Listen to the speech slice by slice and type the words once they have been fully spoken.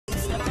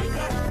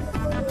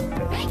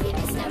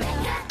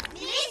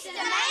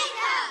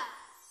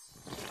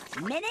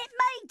Minute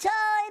Maid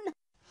time!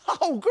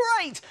 Oh,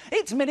 great!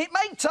 It's Minute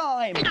Maid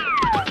time!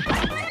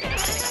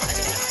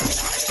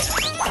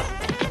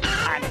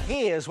 And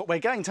here's what we're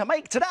going to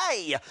make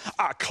today.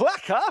 A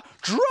clacker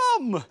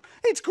drum!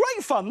 It's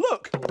great fun,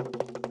 look!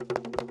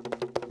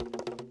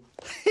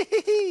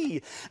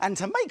 And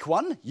to make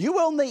one, you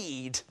will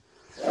need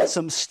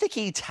some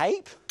sticky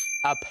tape,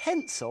 a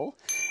pencil,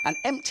 an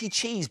empty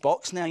cheese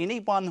box. Now, you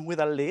need one with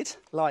a lid,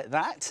 like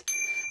that.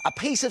 A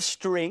piece of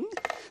string.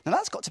 Now,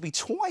 that's got to be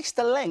twice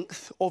the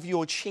length of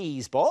your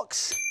cheese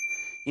box.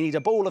 You need a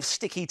ball of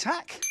sticky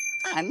tack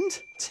and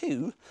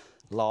 2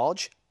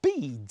 large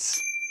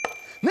beads.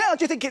 Now,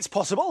 do you think it's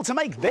possible to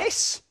make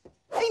this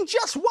in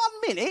just 1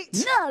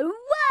 minute? No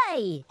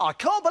way! I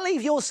can't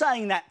believe you're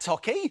saying that,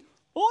 Tocky.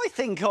 I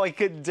think I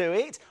could do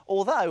it,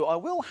 although I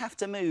will have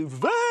to move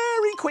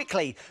very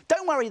quickly.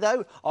 Don't worry,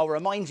 though. I'll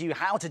remind you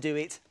how to do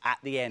it at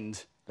the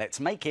end. Let's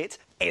make it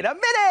in a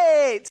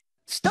minute!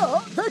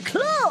 Stop the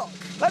clock!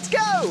 Let's go!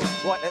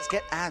 Right, let's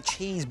get our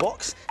cheese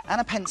box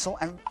and a pencil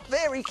and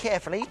very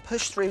carefully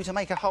push through to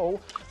make a hole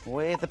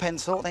with the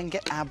pencil. Then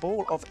get our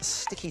ball of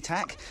sticky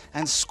tack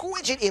and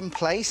squidge it in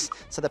place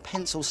so the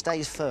pencil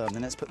stays firm.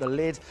 Then let's put the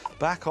lid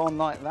back on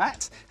like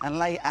that and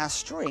lay our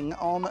string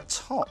on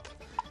top.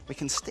 We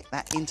can stick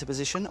that into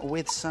position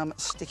with some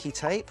sticky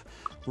tape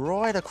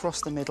right across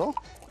the middle.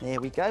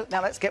 There we go.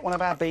 Now let's get one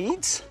of our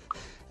beads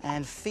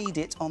and feed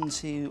it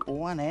onto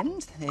one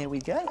end. There we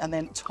go. And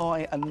then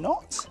tie a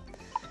knot.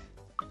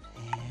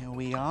 There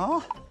we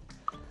are.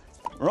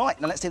 Right,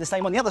 now let's do the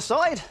same on the other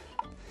side.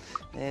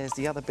 There's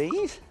the other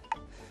bead,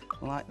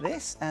 like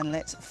this. And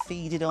let's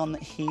feed it on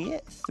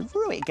here.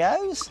 Through it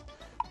goes,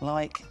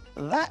 like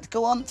that.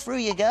 Go on, through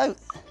you go.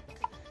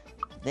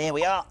 There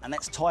we are, and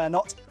let's tie a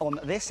knot on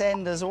this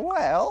end as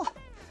well.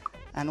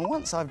 And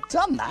once I've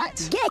done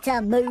that... Get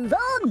a move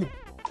on!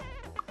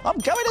 I'm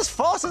going as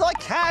fast as I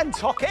can,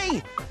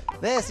 Tocky.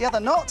 There's the other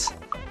knot,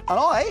 and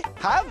I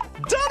have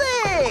done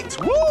it!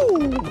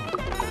 Woo!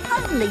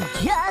 Only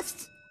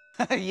just...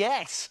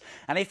 Yes,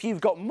 and if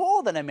you've got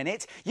more than a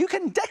minute, you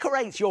can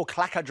decorate your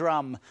clacker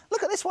drum.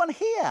 Look at this one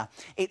here.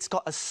 It's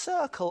got a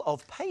circle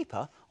of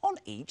paper on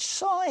each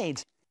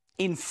side.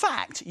 In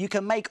fact, you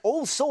can make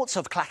all sorts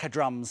of clacker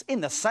drums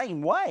in the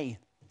same way.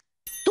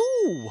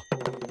 Ooh!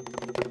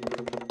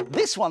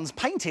 This one's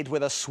painted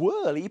with a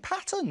swirly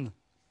pattern.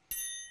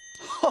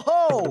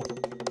 Ho-ho!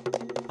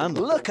 And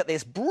look at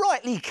this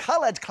brightly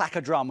coloured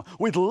clacker drum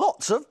with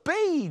lots of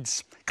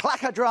beads.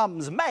 Clacker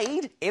drums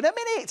made in a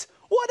minute.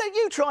 Why don't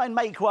you try and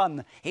make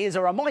one? Here's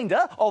a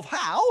reminder of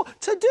how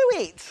to do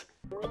it.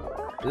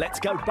 Let's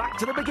go back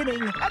to the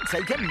beginning and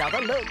take another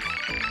look.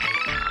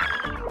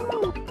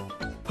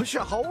 Push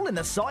a hole in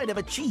the side of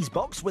a cheese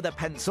box with a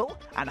pencil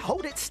and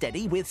hold it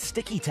steady with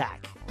sticky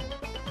tack.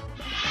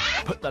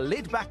 Put the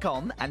lid back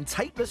on and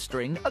tape the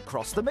string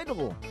across the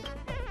middle.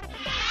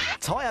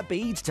 Tie a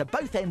bead to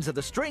both ends of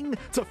the string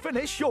to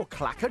finish your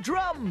clacker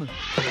drum.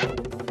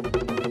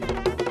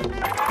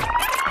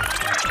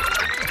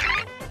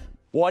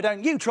 Why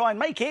don't you try and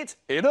make it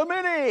in a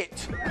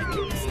minute?